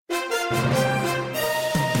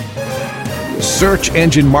Search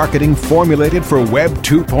engine marketing formulated for Web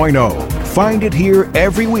 2.0. Find it here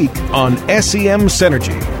every week on SEM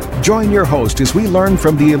Synergy. Join your host as we learn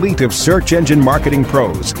from the elite of search engine marketing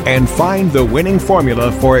pros and find the winning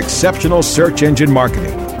formula for exceptional search engine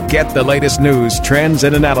marketing. Get the latest news, trends,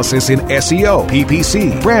 and analysis in SEO,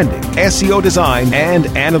 PPC, branding, SEO design, and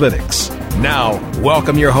analytics. Now,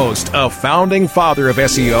 welcome your host, a founding father of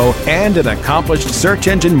SEO and an accomplished search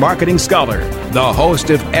engine marketing scholar, the host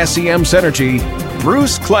of SEM Synergy,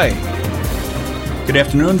 Bruce Clay. Good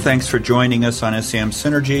afternoon. Thanks for joining us on SEM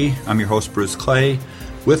Synergy. I'm your host, Bruce Clay.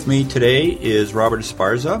 With me today is Robert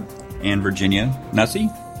Esparza and Virginia Nussey.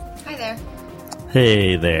 Hi there.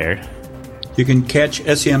 Hey there. You can catch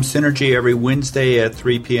SEM Synergy every Wednesday at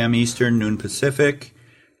 3 p.m. Eastern, noon Pacific.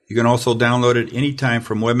 You can also download it anytime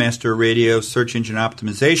from Webmaster Radio's Search Engine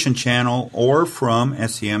Optimization channel or from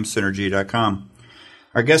semsynergy.com.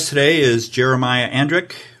 Our guest today is Jeremiah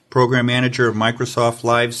Andrick, Program Manager of Microsoft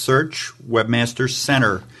Live Search Webmaster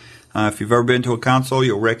Center. If you've ever been to a console,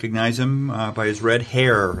 you'll recognize him by his red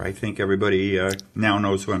hair. I think everybody now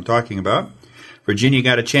knows who I'm talking about. Virginia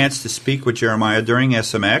got a chance to speak with Jeremiah during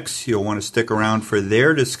SMX. You'll want to stick around for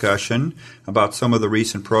their discussion about some of the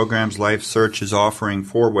recent programs Live Search is offering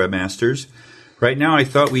for webmasters. Right now, I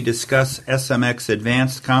thought we'd discuss SMX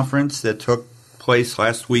Advanced conference that took place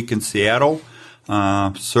last week in Seattle.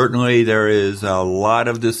 Certainly, there is a lot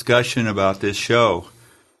of discussion about this show.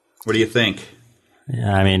 What do you think?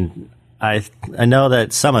 Yeah, I mean, I know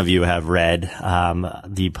that some of you have read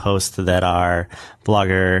the post that our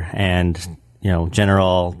blogger and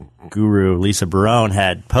general guru Lisa Barone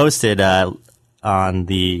had posted on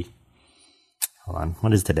the. Hold on,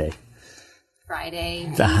 what is today? Friday.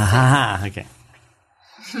 Okay.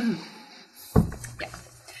 Yeah.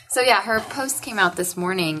 So yeah, her post came out this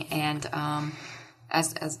morning, and the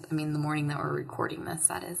morning that we're recording this,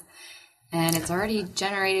 that is. And it's already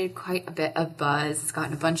generated quite a bit of buzz. It's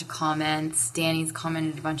gotten a bunch of comments. Danny's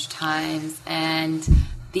commented a bunch of times. And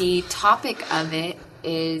the topic of it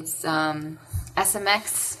is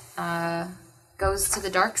SMX goes to the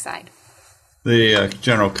dark side. The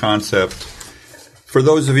general concept. For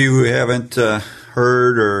those of you who haven't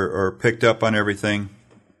heard or picked up on everything,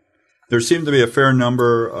 there seem to be a fair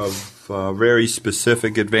number of very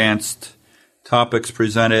specific advanced topics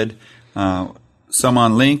presented. Some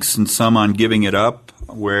on links and some on giving it up,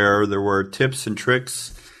 where there were tips and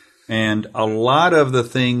tricks. And a lot of the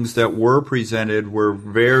things that were presented were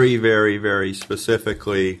very, very, very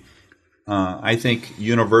specifically, I think,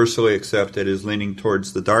 universally accepted as leaning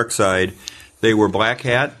towards the dark side. They were black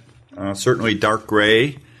hat, certainly dark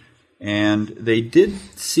gray, and they did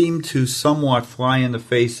seem to somewhat fly in the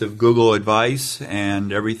face of Google advice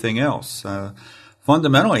and everything else.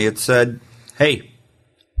 Fundamentally, it said, hey,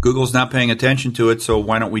 Google's not paying attention to it, so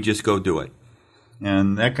why don't we just go do it?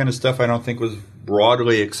 And that kind of stuff I don't think was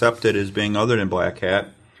broadly accepted as being other than black hat.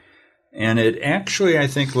 And it actually, I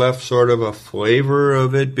think, left sort of a flavor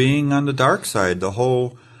of it being on the dark side. The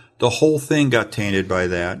whole thing got tainted by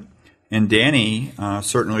that. And Danny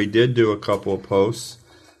certainly did do a couple of posts.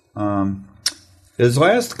 His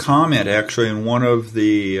last comment, actually, in one of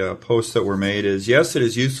the posts that were made is, yes, it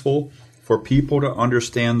is useful for people to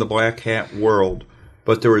understand the black hat world,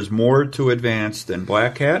 but there is more to Advanced than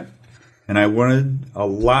black hat, and I wanted a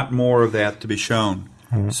lot more of that to be shown.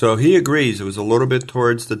 Mm-hmm. So he agrees. It was a little bit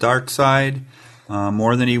towards the dark side,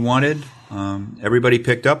 more than he wanted. Everybody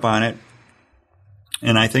picked up on it,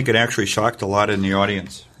 and I think it actually shocked a lot in the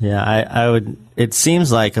audience. Yeah, I would. It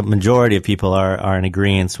seems like a majority of people are in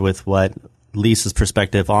agreement with what Lisa's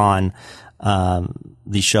perspective on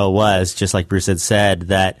the show was. Just like Bruce had said,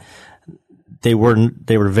 that they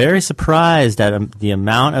were very surprised at the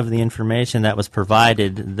amount of the information that was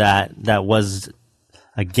provided that was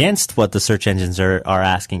against what the search engines are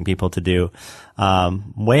asking people to do,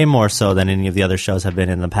 way more so than any of the other shows have been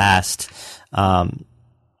in the past. And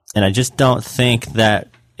I just don't think that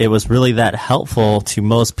it was really that helpful to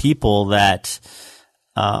most people that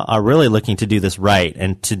are really looking to do this right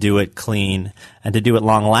and to do it clean and to do it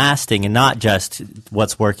long lasting and not just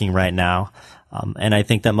what's working right now. And I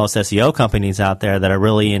think that most SEO companies out there that are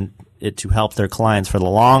really in it to help their clients for the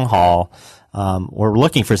long haul, were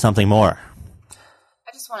looking for something more.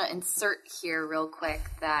 I just want to insert here real quick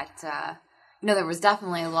that, there was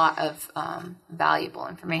definitely a lot of valuable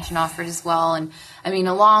information offered as well. And I mean,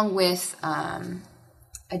 along with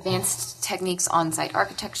advanced techniques on-site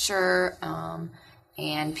architecture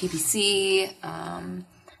and PPC,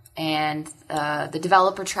 and the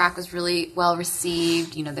developer track was really well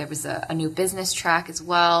received. There was a new business track as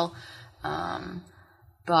well.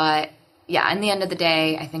 But in the end of the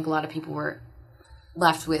day, I think a lot of people were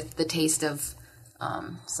left with the taste of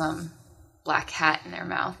some black hat in their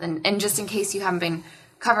mouth. And just in case you haven't been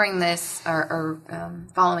covering this or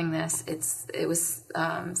following this, it was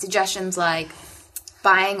suggestions like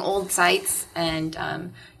buying old sites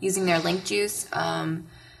and using their link juice.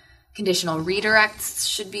 Conditional redirects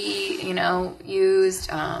should be, used.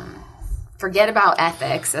 Forget about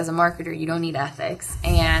ethics. As a marketer, you don't need ethics.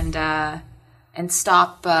 And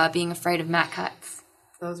stop being afraid of MAC cuts.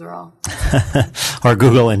 Those are all. Or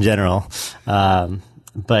Google in general.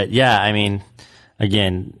 But yeah, I mean,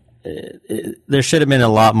 again, there should have been a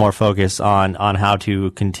lot more focus on how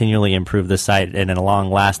to continually improve the site in a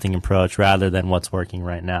long-lasting approach rather than what's working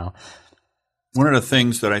right now. One of the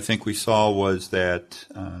things that I think we saw was that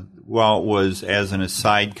while it was as an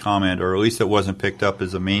aside comment, or at least it wasn't picked up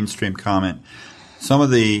as a mainstream comment, some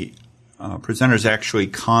of the presenters actually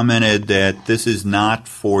commented that this is not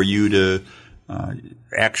for you to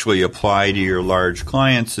actually apply to your large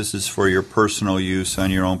clients. This is for your personal use on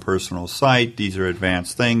your own personal site. These are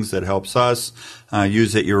advanced things that helps us.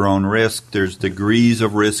 Use at your own risk. There's degrees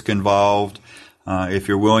of risk involved. If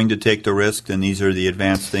you're willing to take the risk, then these are the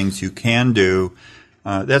advanced things you can do.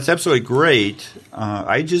 That's absolutely great.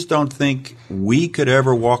 I just don't think we could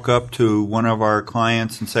ever walk up to one of our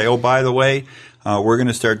clients and say, oh, by the way, we're going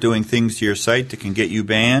to start doing things to your site that can get you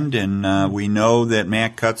banned, and we know that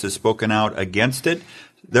Matt Cutts has spoken out against it.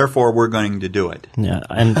 Therefore, we're going to do it. Yeah,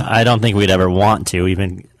 and I don't think we'd ever want to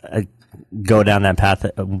even go down that path,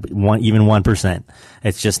 even 1%.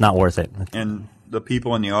 It's just not worth it. And the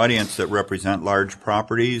people in the audience that represent large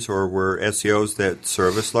properties or were SEOs that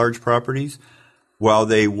service large properties, while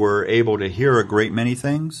they were able to hear a great many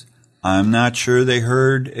things, I'm not sure they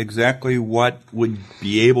heard exactly what would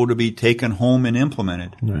be able to be taken home and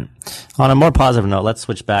implemented. Right. On a more positive note, let's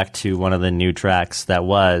switch back to one of the new tracks that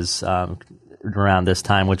was around this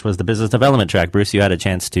time, which was the business development track. Bruce, you had a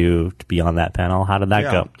chance to be on that panel. How did that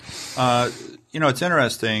go? It's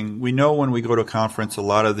interesting. We know when we go to a conference, a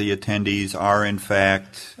lot of the attendees are, in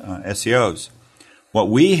fact, SEOs. What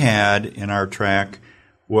we had in our track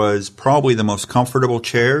was probably the most comfortable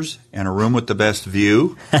chairs and a room with the best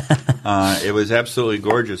view. It was absolutely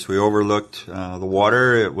gorgeous. We overlooked the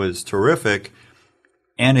water. It was terrific.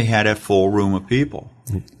 And it had a full room of people.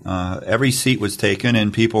 Every seat was taken,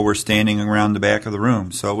 and people were standing around the back of the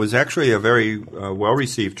room. So it was actually a very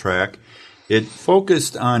well-received track. It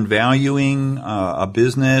focused on valuing a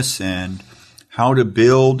business and how to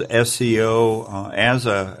build SEO as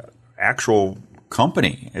a actual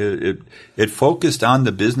company. It focused on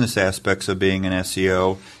the business aspects of being an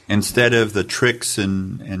SEO instead of the tricks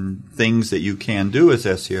and things that you can do as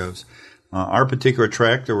SEOs. Our particular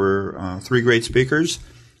track, there were 3 great speakers.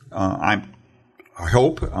 I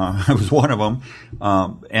hope I was one of them,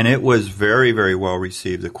 and it was very, very well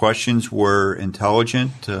received. The questions were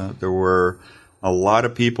intelligent. There were a lot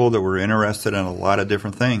of people that were interested in a lot of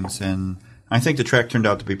different things, and I think the track turned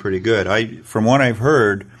out to be pretty good. From what I've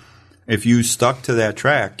heard, if you stuck to that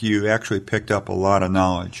track, you actually picked up a lot of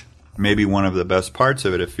knowledge. Maybe one of the best parts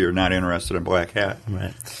of it if you're not interested in Black Hat.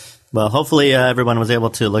 Right. Well, hopefully everyone was able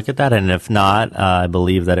to look at that, and if not, I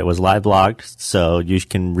believe that it was live blogged, so you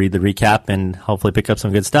can read the recap and hopefully pick up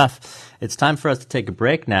some good stuff. It's time for us to take a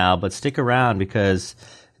break now, but stick around because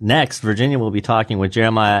next, Virginia will be talking with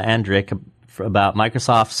Jeremiah Andrick about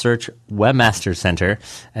Microsoft Search Webmaster Center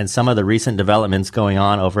and some of the recent developments going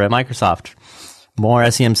on over at Microsoft. More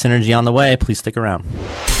SEM Synergy on the way. Please stick around.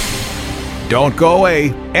 Don't go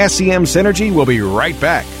away. SEM Synergy will be right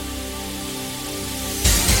back.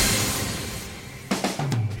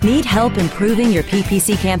 Need help improving your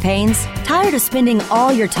PPC campaigns? Tired of spending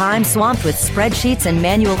all your time swamped with spreadsheets and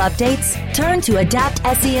manual updates? Turn to Adapt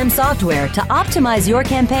SEM software to optimize your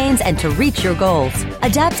campaigns and to reach your goals.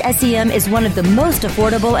 Adapt SEM is one of the most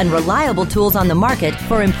affordable and reliable tools on the market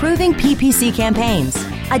for improving PPC campaigns.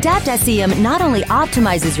 Adapt SEM not only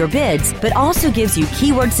optimizes your bids, but also gives you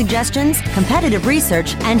keyword suggestions, competitive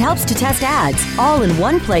research, and helps to test ads, all in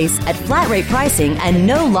one place at flat rate pricing and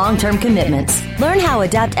no long-term commitments. Learn how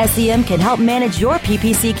Adapt SEM can help manage your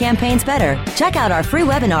PPC campaigns better. Check out our free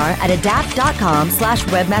webinar at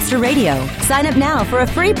adapt.com/webmasterradio. Sign up now for a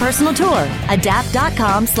free personal tour.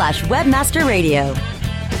 Adapt.com/webmasterradio.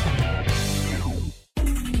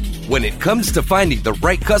 When it comes to finding the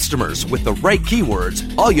right customers with the right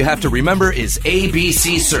keywords, all you have to remember is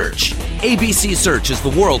ABC Search. ABC Search is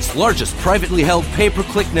the world's largest privately held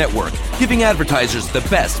pay-per-click network, giving advertisers the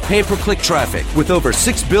best pay-per-click traffic with over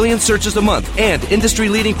 6 billion searches a month and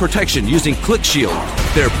industry-leading protection using ClickShield.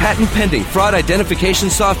 Their patent-pending fraud identification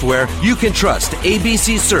software, you can trust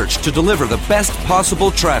ABC Search to deliver the best possible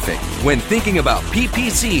traffic. When thinking about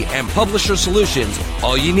PPC and publisher solutions,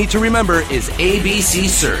 all you need to remember is ABC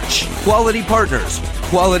Search. Quality partners,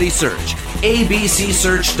 quality search.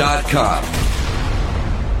 abcsearch.com.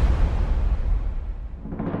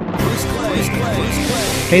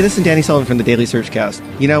 Hey, this is Danny Sullivan from the Daily Searchcast.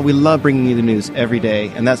 You know, we love bringing you the news every day,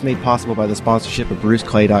 and that's made possible by the sponsorship of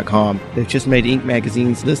BruceClay.com. They've just made Inc.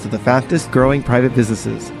 magazine's list of the fastest growing private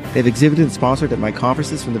businesses. They've exhibited and sponsored at my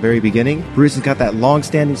conferences from the very beginning. Bruce has got that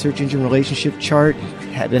long-standing search engine relationship chart,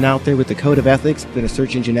 had been out there with the code of ethics, been a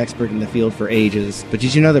search engine expert in the field for ages. But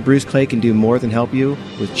did you know that Bruce Clay can do more than help you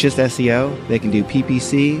with just SEO? They can do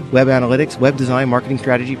PPC, web analytics, web design, marketing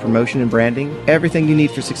strategy, promotion, and branding. Everything you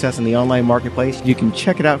need for success in the online marketplace, you can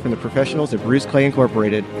check it out from the professionals at Bruce Clay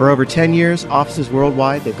Incorporated. For over 10 years, offices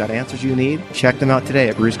worldwide, they've got answers you need. Check them out today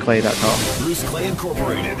at bruceclay.com. Bruce Clay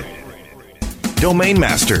Incorporated. Domain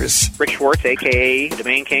Masters. Rick Schwartz, a.k.a.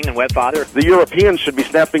 Domain King and Webfather. The Europeans should be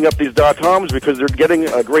snapping up these .coms because they're getting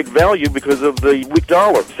a great value because of the weak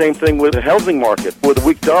dollar. Same thing with the housing market. With a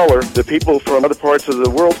weak dollar, the people from other parts of the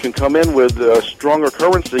world can come in with a stronger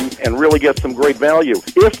currency and really get some great value.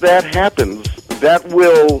 If that happens, that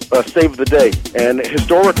will save the day. And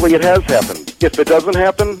historically, it has happened. If it doesn't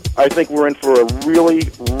happen, I think we're in for a really,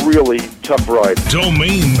 really tough ride.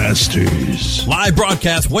 Domain Masters. Live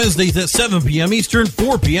broadcast Wednesdays at 7 p.m. Eastern,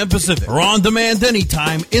 4 p.m. Pacific. Or on demand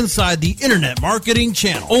anytime inside the Internet Marketing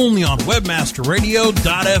Channel. Only on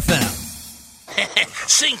webmasterradio.fm.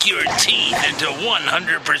 Sink your teeth into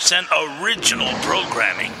 100% original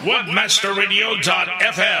programming.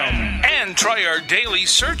 Webmasterradio.fm. And try our daily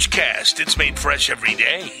Searchcast. It's made fresh every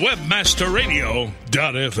day.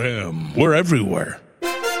 Webmasterradio.fm. We're everywhere.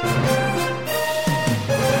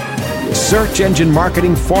 Search engine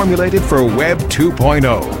marketing formulated for Web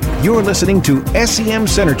 2.0. You're listening to SEM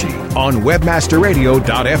Synergy on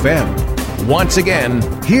webmasterradio.fm. Once again,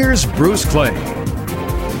 here's Bruce Clay.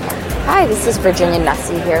 Hi, this is Virginia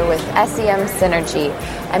Nussey here with SEM Synergy.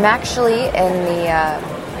 I'm actually in the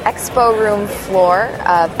expo room floor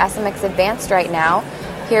of SMX Advanced right now,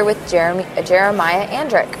 here with Jeremiah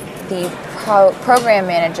Andrick, the program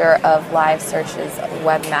manager of Live Search's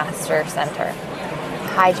Webmaster Center.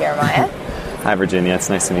 Hi, Jeremiah. Hi, Virginia. It's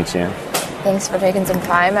nice to meet you. Thanks for taking some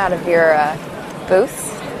time out of your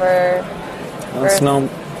booth for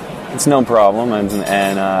It's no problem,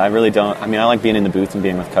 and I really don't. I mean, I like being in the booth and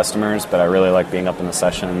being with customers, but I really like being up in the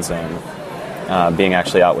sessions and being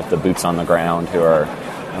actually out with the boots on the ground who are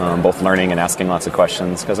both learning and asking lots of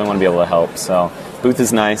questions because I want to be able to help. So, booth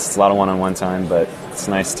is nice. It's a lot of one-on-one time, but it's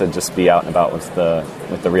nice to just be out and about with the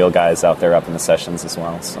real guys out there up in the sessions as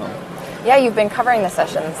well. So. Yeah, you've been covering the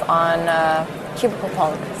sessions on Cubicle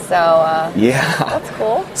Punk, so yeah, that's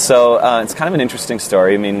cool. So it's kind of an interesting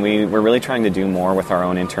story. I mean, we're really trying to do more with our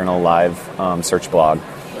own internal live search blog,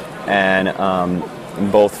 and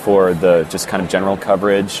both for the just kind of general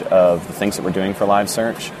coverage of the things that we're doing for live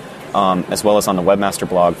search, as well as on the Webmaster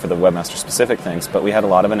blog for the Webmaster specific things. But we had a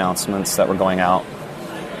lot of announcements that were going out.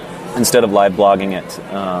 Instead of live blogging at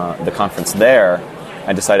the conference there,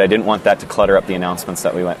 I decided I didn't want that to clutter up the announcements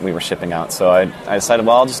that we were shipping out. So I decided,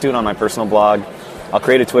 well, I'll just do it on my personal blog. I'll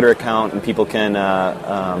create a Twitter account, and people can,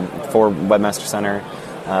 for Webmaster Center,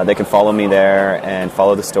 they can follow me there and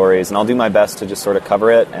follow the stories. And I'll do my best to just sort of cover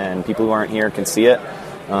it, and people who aren't here can see it.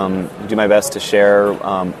 Do my best to share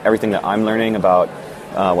everything that I'm learning about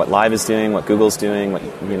what Live is doing, what Google's doing,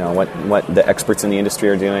 what the experts in the industry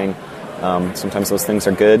are doing. Sometimes those things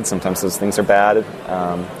are good, sometimes those things are bad.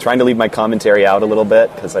 Trying to leave my commentary out a little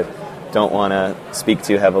bit because I don't want to speak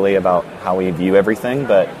too heavily about how we view everything,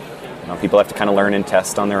 but people have to kind of learn and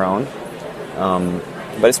test on their own.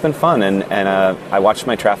 But it's been fun, and I watched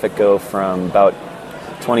my traffic go from about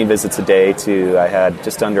 20 visits a day to I had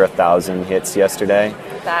just under 1,000 hits yesterday.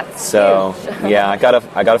 That's so huge. Yeah, I got a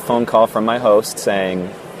phone call from my host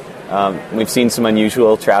saying we've seen some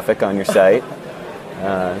unusual traffic on your site.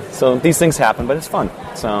 So these things happen, but it's fun.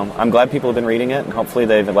 So I'm glad people have been reading it, and hopefully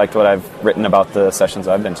they've liked what I've written about the sessions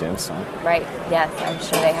I've been to. So. Right. Yes, I'm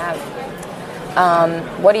sure they have.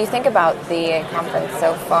 What do you think about the conference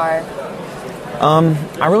so far?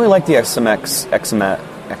 I really like the SMX.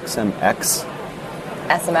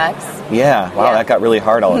 Yeah, wow, yeah. That got really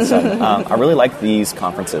hard all of a sudden. I really like these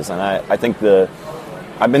conferences, and I think the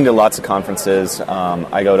I've been to lots of conferences.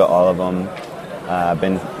 I go to all of them. I've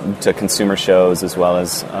been to consumer shows as well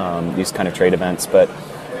as these kind of trade events. But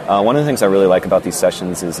one of the things I really like about these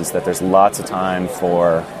sessions is that there's lots of time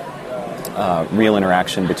for real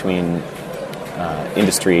interaction between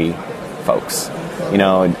industry folks.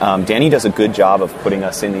 Danny does a good job of putting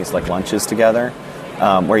us in these like lunches together,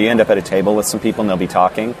 where you end up at a table with some people and they'll be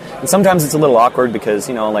talking. And sometimes it's a little awkward because,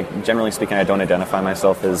 like generally speaking, I don't identify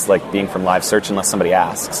myself as like being from live search unless somebody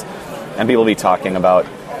asks. And people will be talking about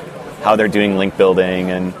how they're doing link building,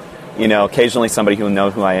 and occasionally somebody who will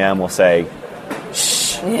know who I am will say,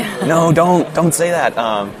 "Shh, no, don't say that."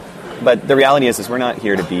 But the reality is we're not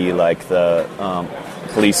here to be like the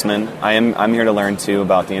policeman. I'm here to learn too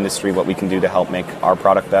about the industry, what we can do to help make our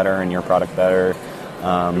product better and your product better,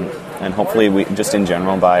 and hopefully we just in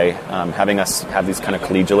general by having us have these kind of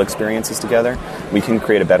collegial experiences together, we can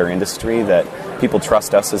create a better industry that people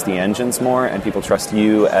trust us as the engines more, and people trust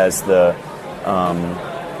you as the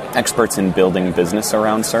experts in building business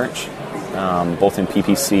around search, both in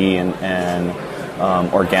PPC and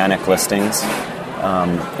organic listings,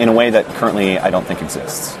 in a way that currently I don't think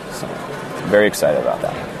exists. So very excited about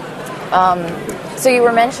that. So you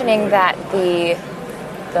were mentioning that the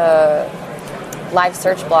live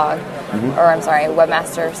search blog,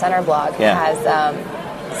 Webmaster Center blog, has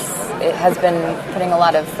been putting a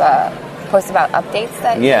lot of posts about updates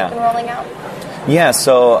that you've been rolling out. Yeah,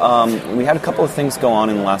 so we had a couple of things go on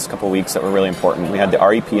in the last couple of weeks that were really important. We had the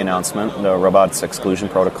REP announcement, the Robots Exclusion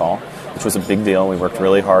Protocol, which was a big deal. We worked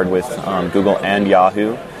really hard with Google and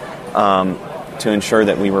Yahoo to ensure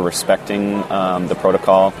that we were respecting the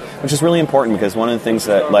protocol, which is really important because one of the things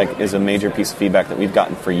that is a major piece of feedback that we've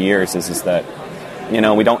gotten for years is that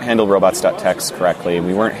we don't handle robots.txt correctly.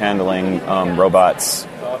 We weren't handling robots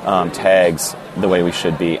tags the way we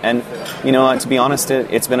should be. And, to be honest,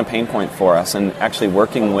 it's been a pain point for us. And actually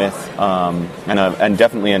working with, and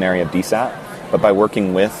definitely an area of DSAT, but by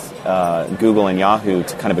working with Google and Yahoo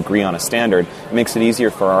to kind of agree on a standard, it makes it easier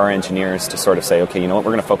for our engineers to sort of say, okay, we're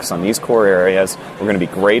going to focus on these core areas, we're going to be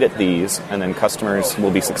great at these, and then customers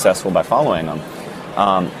will be successful by following them.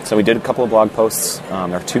 So we did a couple of blog posts.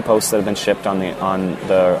 There are 2 posts that have been shipped on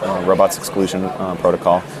the Robots Exclusion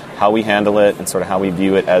Protocol, how we handle it and sort of how we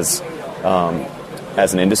view it as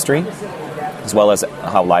an industry, as well as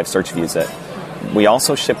how live search views it. We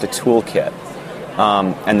also shipped a toolkit,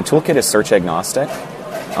 and the toolkit is search agnostic,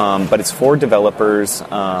 but it's for developers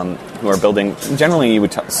who are building. Generally, you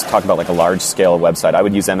would talk about like a large-scale website. I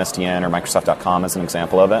would use MSDN or Microsoft.com as an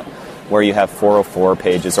example of it, where you have 404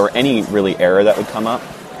 pages or any really error that would come up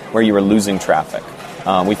where you were losing traffic.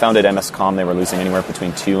 We found at MS.com they were losing anywhere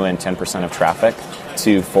between 2 and 10% of traffic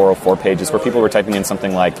to 404 pages where people were typing in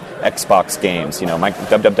something like Xbox games,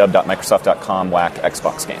 www.microsoft.com whack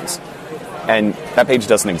Xbox games. And that page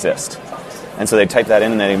doesn't exist. And so they'd type that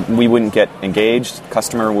in and then we wouldn't get engaged,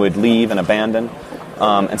 customer would leave and abandon.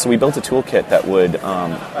 And so we built a toolkit that would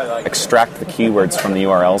extract the keywords from the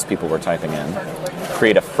URLs people were typing in,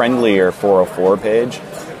 create a friendlier 404 page,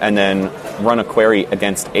 and then run a query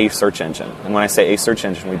against a search engine. And when I say a search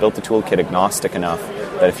engine, we built the toolkit agnostic enough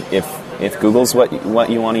that if Google's what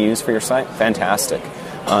you want to use for your site, fantastic.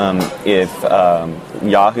 If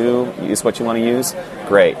Yahoo is what you want to use,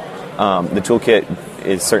 great. The toolkit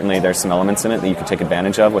is certainly, there's some elements in it that you can take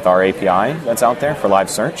advantage of with our API that's out there for live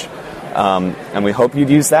search. And we hope you'd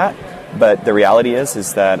use that. But the reality is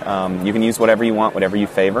that you can use whatever you want, whatever you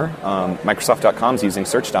favor. Microsoft.com is using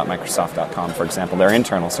search.microsoft.com, for example, their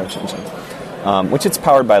internal search engine, which it's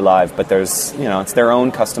powered by Live, but there's, it's their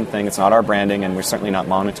own custom thing. It's not our branding, and we're certainly not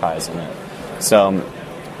monetizing it. So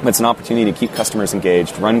it's an opportunity to keep customers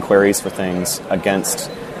engaged, run queries for things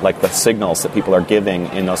against like the signals that people are giving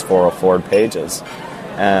in those 404 pages,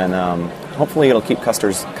 and hopefully it'll keep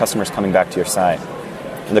customers coming back to your site.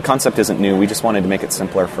 The concept isn't new. We just wanted to make it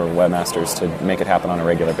simpler for webmasters to make it happen on a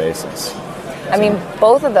regular basis. I mean,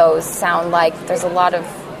 both of those sound like there's a lot of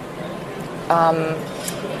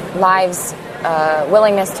Live's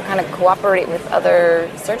willingness to kind of cooperate with other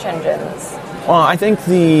search engines. Well, I think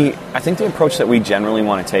the approach that we generally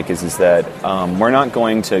want to take is that we're not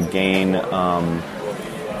going to gain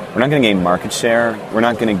market share. We're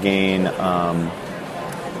not going to gain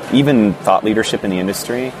even thought leadership in the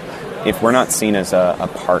industry if we're not seen as a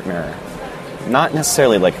partner. Not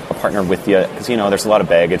necessarily like a partner with you, because there's a lot of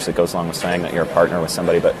baggage that goes along with saying that you're a partner with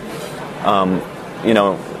somebody, but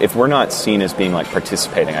if we're not seen as being like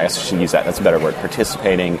participating, I guess I should use that, that's a better word,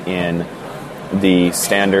 participating in the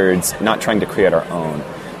standards, not trying to create our own.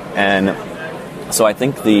 And so I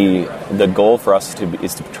think the goal for us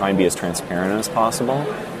is to try and be as transparent as possible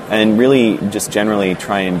and really just generally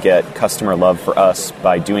try and get customer love for us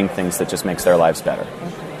by doing things that just makes their lives better.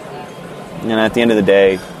 And at the end of the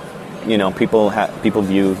day, people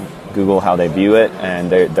view Google how they view it, and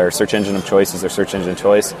their search engine of choice is their search engine of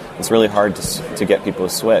choice. It's really hard to get people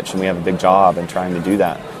to switch, and we have a big job in trying to do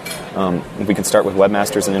that. If we can start with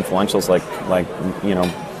webmasters and influentials like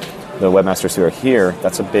the webmasters who are here,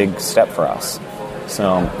 that's a big step for us.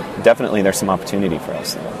 So definitely there's some opportunity for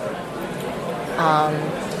us there.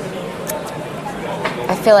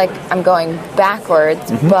 I feel like I'm going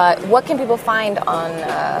backwards, but what can people find on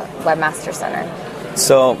Webmaster Center?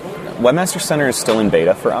 So Webmaster Center is still in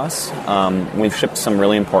beta for us. We've shipped some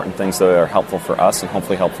really important things that are helpful for us and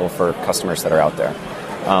hopefully helpful for customers that are out there.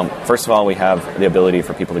 First of all, we have the ability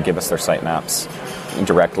for people to give us their sitemaps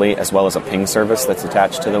directly, as well as a ping service that's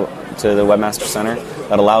attached to the Webmaster Center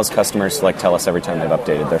that allows customers to tell us every time they've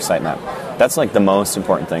updated their sitemap. That's the most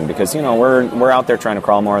important thing, because we're out there trying to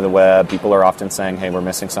crawl more of the web. People are often saying, hey, we're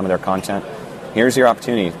missing some of their content. Here's your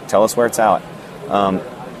opportunity. Tell us where it's out.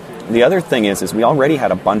 The other thing is we already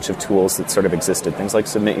had a bunch of tools that sort of existed, things like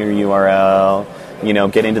submit your URL,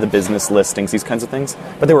 get into the business listings, these kinds of things,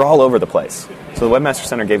 but they were all over the place. So the Webmaster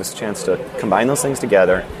Center gave us a chance to combine those things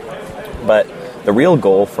together, but the real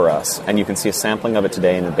goal for us, and you can see a sampling of it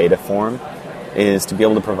today in the beta form, is to be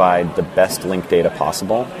able to provide the best link data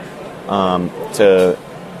possible to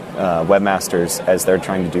webmasters as they're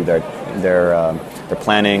trying to do their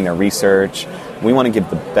planning, their research. We want to give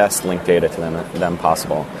the best link data to them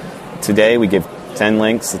possible. Today we give 10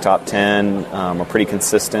 links, the top 10. We're pretty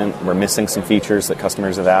consistent. We're missing some features that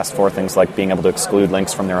customers have asked for, things like being able to exclude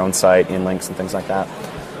links from their own site, in links and things like that.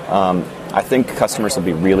 I think customers will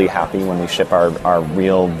be really happy when we ship our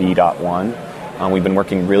real v.1. We've been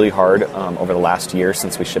working really hard over the last year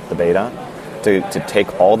since we shipped the beta to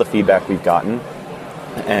take all the feedback we've gotten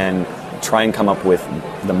and try and come up with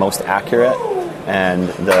the most accurate and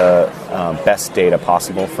the best data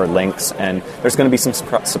possible for links. And there's going to be some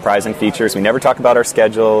surprising features. We never talk about our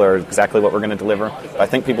schedule or exactly what we're going to deliver, but I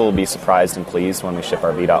think people will be surprised and pleased when we ship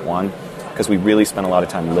our v.1, because we really spent a lot of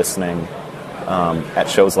time listening at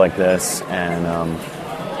shows like this and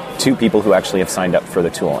to people who actually have signed up for the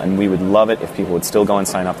tool. And we would love it if people would still go and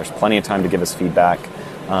sign up. There's plenty of time to give us feedback.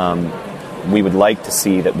 We would like to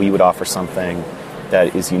see that we would offer something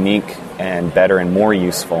that is unique and better and more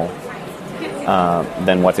useful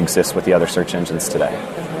than what exists with the other search engines today.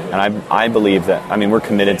 And I believe that, we're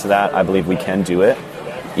committed to that. I believe we can do it.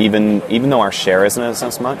 Even though our share isn't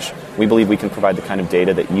as much, we believe we can provide the kind of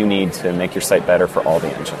data that you need to make your site better for all the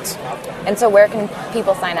engines. And so where can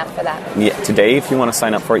people sign up for that? Yeah, today, if you want to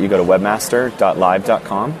sign up for it, you go to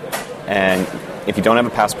webmaster.live.com. And if you don't have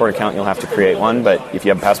a Passport account, you'll have to create one. But if you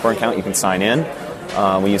have a Passport account, you can sign in.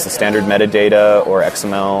 We use the standard metadata or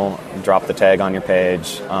XML, drop the tag on your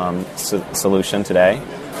page solution today.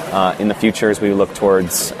 In the future, as we look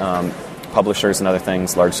towards publishers and other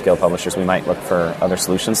things, large-scale publishers, we might look for other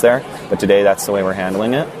solutions there. But today, that's the way we're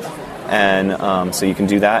handling it. And so you can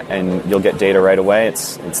do that, and you'll get data right away.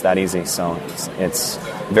 It's that easy. So it's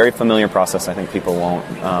a very familiar process. I think people won't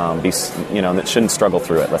that shouldn't struggle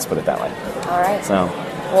through it. Let's put it that way. All right. So,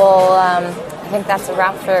 well, I think that's a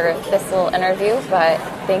wrap for this little interview. But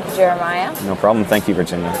thank you, Jeremiah. No problem. Thank you,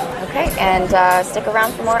 Virginia. Okay, and stick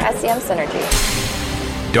around for more SEM Synergy.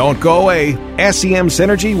 Don't go away. SEM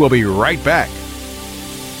Synergy will be right back.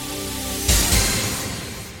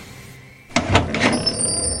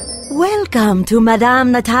 Welcome to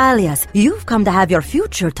Madame Natalia's. You've come to have your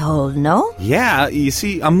future told, no? Yeah, you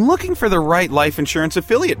see, I'm looking for the right life insurance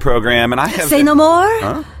affiliate program, and I have... Say no more?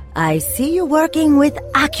 Huh? I see you working with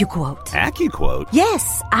AccuQuote. AccuQuote?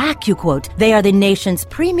 Yes, AccuQuote. They are the nation's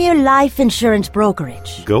premier life insurance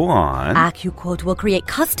brokerage. Go on. AccuQuote will create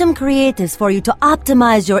custom creatives for you to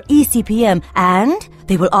optimize your ECPM, and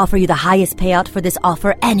they will offer you the highest payout for this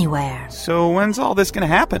offer anywhere. So when's all this going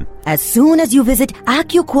to happen? As soon as you visit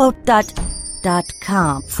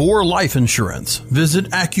AccuQuote.com. For life insurance, visit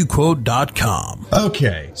AccuQuote.com.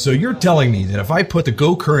 Okay, so you're telling me that if I put the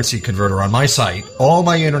Go Currency converter on my site, all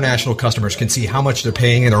my international customers can see how much they're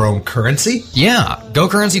paying in their own currency? Yeah,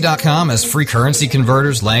 GoCurrency.com has free currency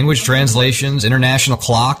converters, language translations, international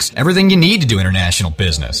clocks, everything you need to do international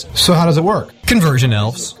business. So how does it work? Conversion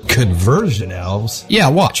elves. Conversion elves? Yeah,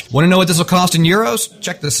 watch. Want to know what this will cost in euros?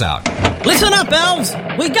 Check this out. Listen up, elves.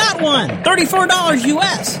 We got one. $34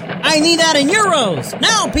 US. I need that in euros.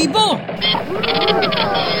 Now, people.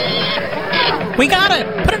 We got it.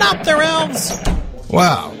 Put it up there, elves.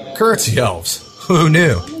 Wow. Currency elves. Who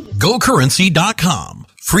knew? GoCurrency.com.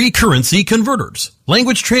 Free currency converters,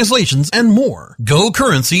 language translations, and more.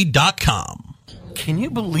 GoCurrency.com. Can you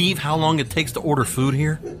believe how long it takes to order food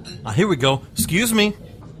here? Here we go. Excuse me.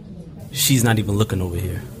 She's not even looking over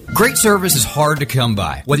here. Great service is hard to come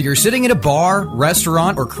by, whether you're sitting in a bar,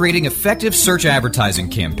 restaurant, or creating effective search advertising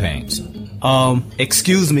campaigns.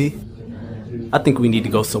 Excuse me. I think we need to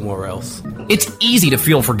go somewhere else. It's easy to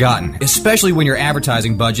feel forgotten, especially when your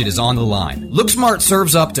advertising budget is on the line. LookSmart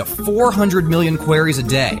serves up to 400 million queries a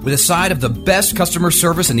day with a side of the best customer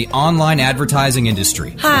service in the online advertising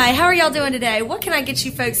industry. Hi, how are y'all doing today? What can I get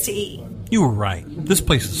you folks to eat? You were right. This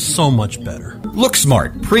place is so much better.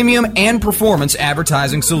 LookSmart, premium and performance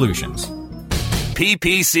advertising solutions.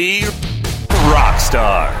 PPC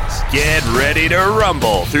Rockstars. Get ready to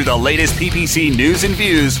rumble through the latest PPC news and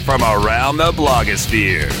views from around the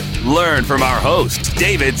blogosphere. Learn from our host,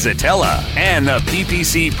 David Zatella, and the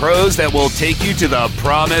PPC pros that will take you to the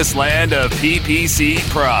promised land of PPC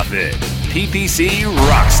profit. PPC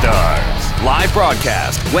Rockstars. Live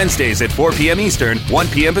broadcast Wednesdays at 4 p.m. Eastern, 1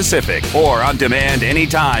 p.m. Pacific, or on demand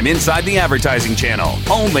anytime inside the advertising channel,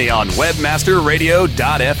 only on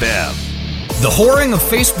webmasterradio.fm. The whoring of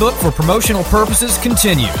Facebook for promotional purposes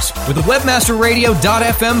continues with the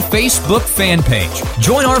webmasterradio.fm Facebook fan page.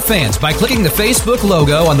 Join our fans by clicking the Facebook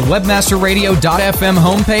logo on the webmasterradio.fm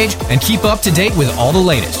homepage and keep up to date with all the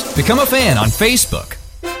latest. Become a fan on Facebook.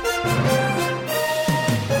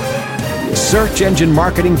 Search engine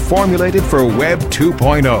marketing formulated for Web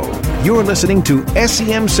 2.0. You're listening to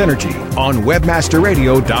SEM Synergy on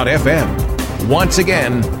webmasterradio.fm. Once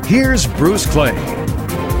again, here's Bruce Clay.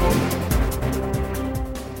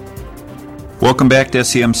 Welcome back to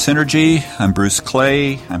SEM Synergy. I'm Bruce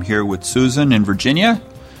Clay. I'm here with Susan in Virginia.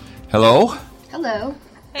 Hello. Hello.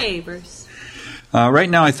 Hey, Bruce. Right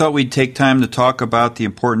now, I thought we'd take time to talk about the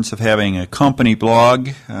importance of having a company blog.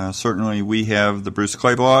 Certainly, we have the Bruce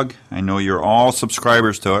Clay blog. I know you're all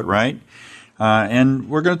subscribers to it, right? And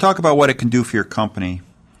we're going to talk about what it can do for your company.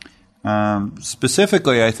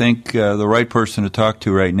 Specifically, I think the right person to talk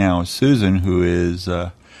to right now is Susan, who is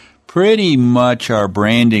pretty much our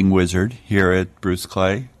branding wizard here at Bruce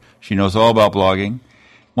Clay. She knows all about blogging.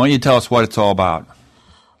 Why don't you tell us what it's all about?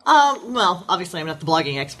 Well, obviously I'm not the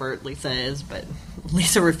blogging expert, Lisa is, but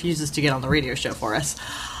Lisa refuses to get on the radio show for us.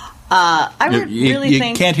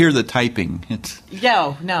 You can't hear the typing.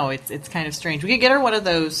 No, it's kind of strange. We could get her one of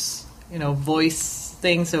those, voice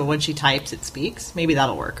things so when she types it speaks. Maybe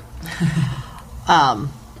that'll work. But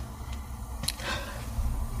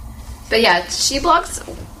yeah, she blogs.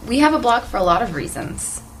 We have a blog for a lot of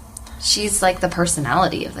reasons. She's like the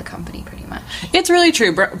personality of the company, pretty much. It's really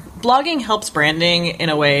true. Blogging helps branding in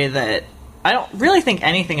a way that I don't really think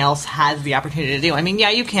anything else has the opportunity to do. I mean, yeah,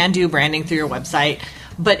 you can do branding through your website,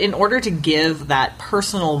 but in order to give that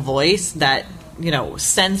personal voice, that,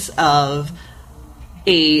 sense of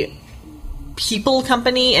a people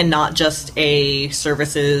company and not just a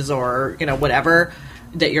services or, whatever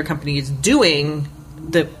that your company is doing,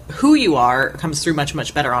 who you are comes through much,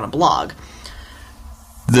 much better on a blog.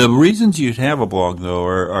 The reasons you'd have a blog, though,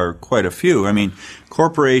 are quite a few. I mean,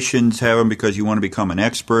 corporations have them because you want to become an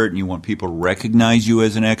expert and you want people to recognize you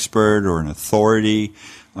as an expert or an authority.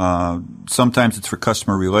 Sometimes it's for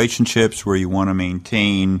customer relationships where you want to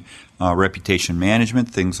maintain reputation management,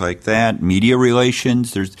 things like that, media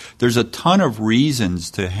relations. There's a ton of reasons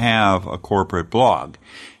to have a corporate blog.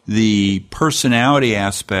 The personality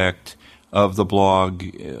aspect of the blog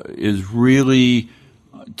is really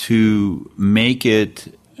to make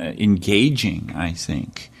it engaging, I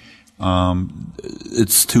think.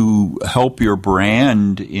 It's to help your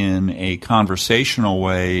brand in a conversational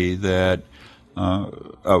way that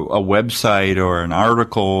a website or an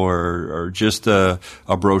article or just a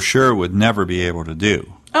brochure would never be able to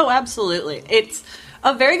do. Oh, absolutely. It's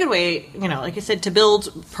a very good way, like I said, to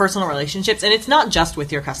build personal relationships. And it's not just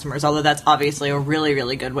with your customers, although that's obviously a really,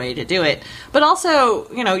 really good way to do it. But also,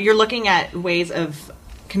 you're looking at ways of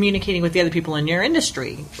communicating with the other people in your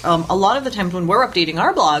industry. A lot of the times when we're updating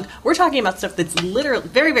our blog, we're talking about stuff that's literally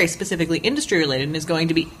very, very specifically industry related and is going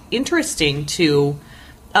to be interesting to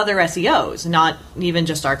other SEOs, not even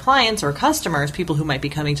just our clients or customers, people who might be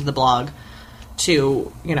coming to the blog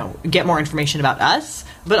to, get more information about us,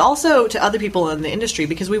 but also to other people in the industry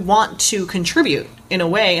because we want to contribute in a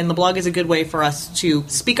way, and the blog is a good way for us to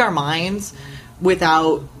speak our minds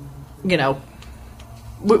without,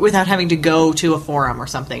 without having to go to a forum or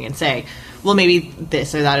something and say, well, maybe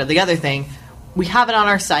this or that or the other thing. We have it on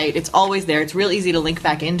our site. It's always there. It's real easy to link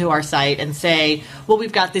back into our site and say, well,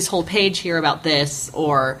 we've got this whole page here about this,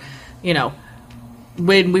 or,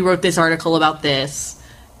 when we wrote this article about this,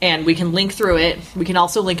 and we can link through it. We can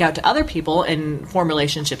also link out to other people and form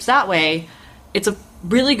relationships that way. It's a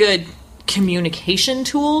really good communication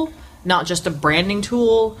tool not just a branding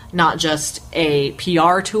tool, not just a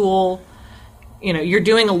PR tool. You're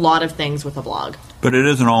doing a lot of things with a blog. But it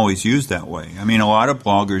isn't always used that way. I mean, a lot of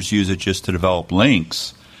bloggers use it just to develop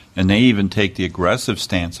links, and they even take the aggressive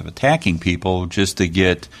stance of attacking people just to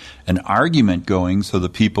get an argument going so the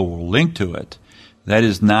people will link to it. That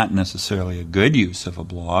is not necessarily a good use of a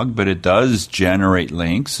blog, but it does generate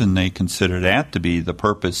links, and they consider that to be the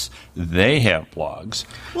purpose they have blogs.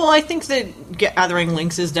 Well, I think that gathering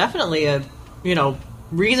links is definitely a,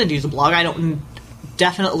 reason to use a blog. I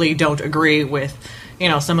definitely don't agree with,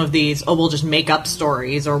 some of these, we'll just make up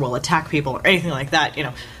stories or we'll attack people or anything like that.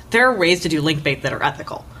 There are ways to do link bait that are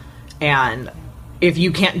ethical. And if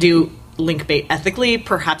you can't do link bait ethically,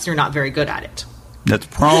 perhaps you're not very good at it. That's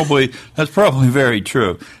probably very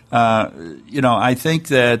true. I think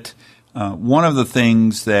that one of the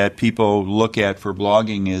things that people look at for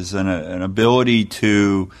blogging is an ability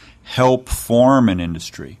to help form an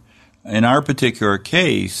industry. In our particular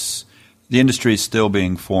case, the industry is still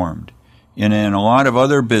being formed. And in a lot of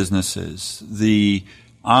other businesses, the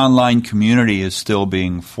online community is still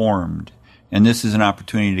being formed. And this is an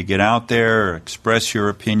opportunity to get out there, express your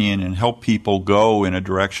opinion, and help people go in a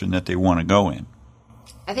direction that they want to go in.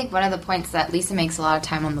 I think one of the points that Lisa makes a lot of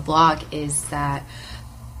time on the blog is that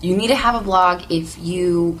you need to have a blog if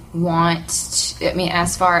you want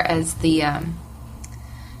as far as the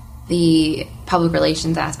public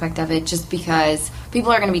relations aspect of it, just because people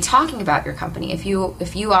are going to be talking about your company. If you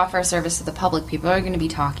offer a service to the public, people are going to be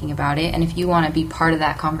talking about it, and if you want to be part of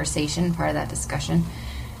that conversation, part of that discussion,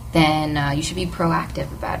 then you should be proactive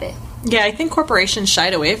about it. Yeah, I think corporations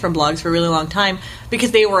shied away from blogs for a really long time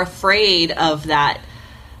because they were afraid of that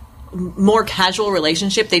more casual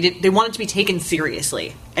relationship. They wanted to be taken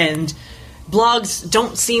seriously, and blogs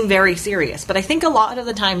don't seem very serious. But I think a lot of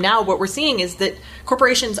the time now what we're seeing is that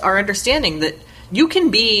corporations are understanding that you can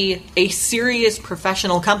be a serious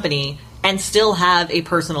professional company and still have a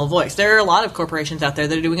personal voice. There are a lot of corporations out there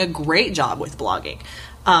that are doing a great job with blogging.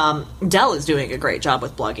 Dell is doing a great job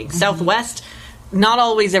with blogging. Mm-hmm. Southwest, not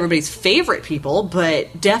always everybody's favorite people,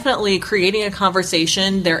 but definitely creating a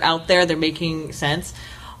conversation. They're out there. They're making sense.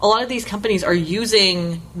 A lot of these companies are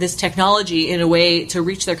using this technology in a way to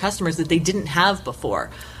reach their customers that they didn't have before.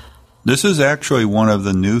 This is actually one of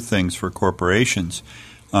the new things for corporations.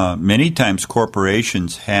 Many times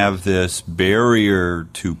corporations have this barrier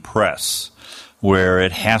to press where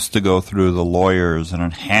it has to go through the lawyers and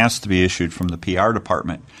it has to be issued from the PR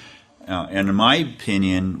department. And in my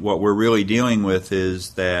opinion, what we're really dealing with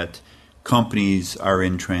is that companies are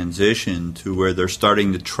in transition to where they're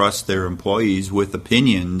starting to trust their employees with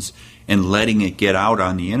opinions and letting it get out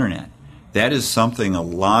on the internet. That is something a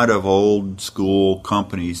lot of old school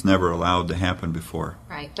companies never allowed to happen before.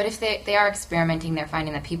 Right, but if they are experimenting, they're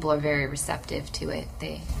finding that people are very receptive to it.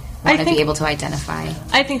 They want to be able to identify.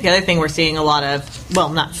 I think the other thing we're seeing a lot of, well,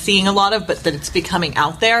 not seeing a lot of, but that it's becoming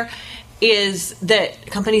out there, is that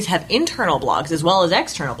companies have internal blogs as well as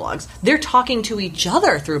external blogs. They're talking to each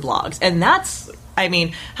other through blogs. And that's,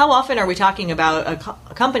 how often are we talking about a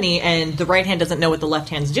company and the right hand doesn't know what the left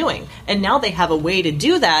hand's doing? And now they have a way to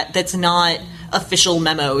do that that's not official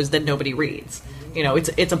memos that nobody reads.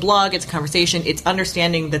 It's a blog, it's a conversation, it's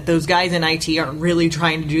understanding that those guys in IT aren't really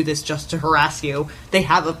trying to do this just to harass you. They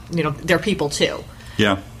have they're people too.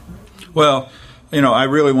 Yeah. Well, I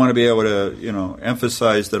really want to be able to,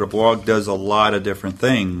 emphasize that a blog does a lot of different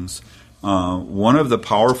things. One of the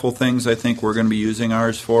powerful things I think we're going to be using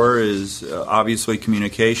ours for is obviously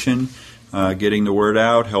communication, getting the word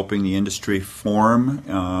out, helping the industry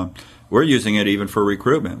form. We're using it even for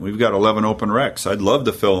recruitment. We've got 11 open recs. I'd love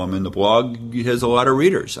to fill them, and the blog has a lot of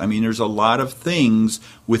readers. There's a lot of things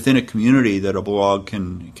within a community that a blog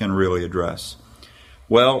can really address.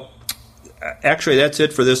 Well, actually, that's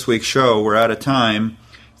it for this week's show. We're out of time.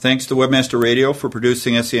 Thanks to Webmaster Radio for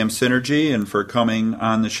producing SEM Synergy and for coming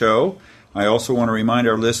on the show. I also want to remind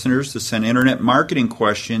our listeners to send internet marketing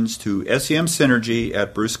questions to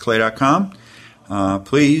semsynergy@bruceclay.com.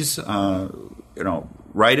 Please,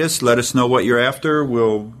 write us. Let us know what you're after.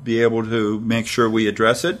 We'll be able to make sure we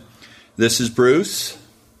address it. This is Bruce.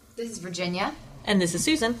 This is Virginia. And this is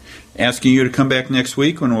Susan. Asking you to come back next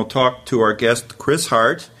week when we'll talk to our guest, Chris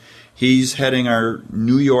Hart. He's heading our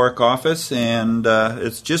New York office, and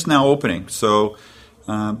it's just now opening. So,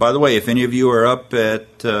 by the way, if any of you are up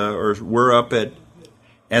at, or were up at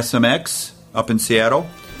SMX up in Seattle,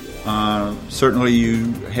 certainly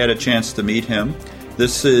you had a chance to meet him.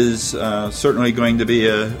 This is certainly going to be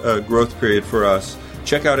a growth period for us.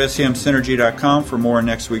 Check out semsynergy.com for more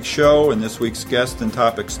next week's show and this week's guest and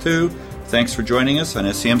topics too. Thanks for joining us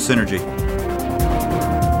on SEM Synergy.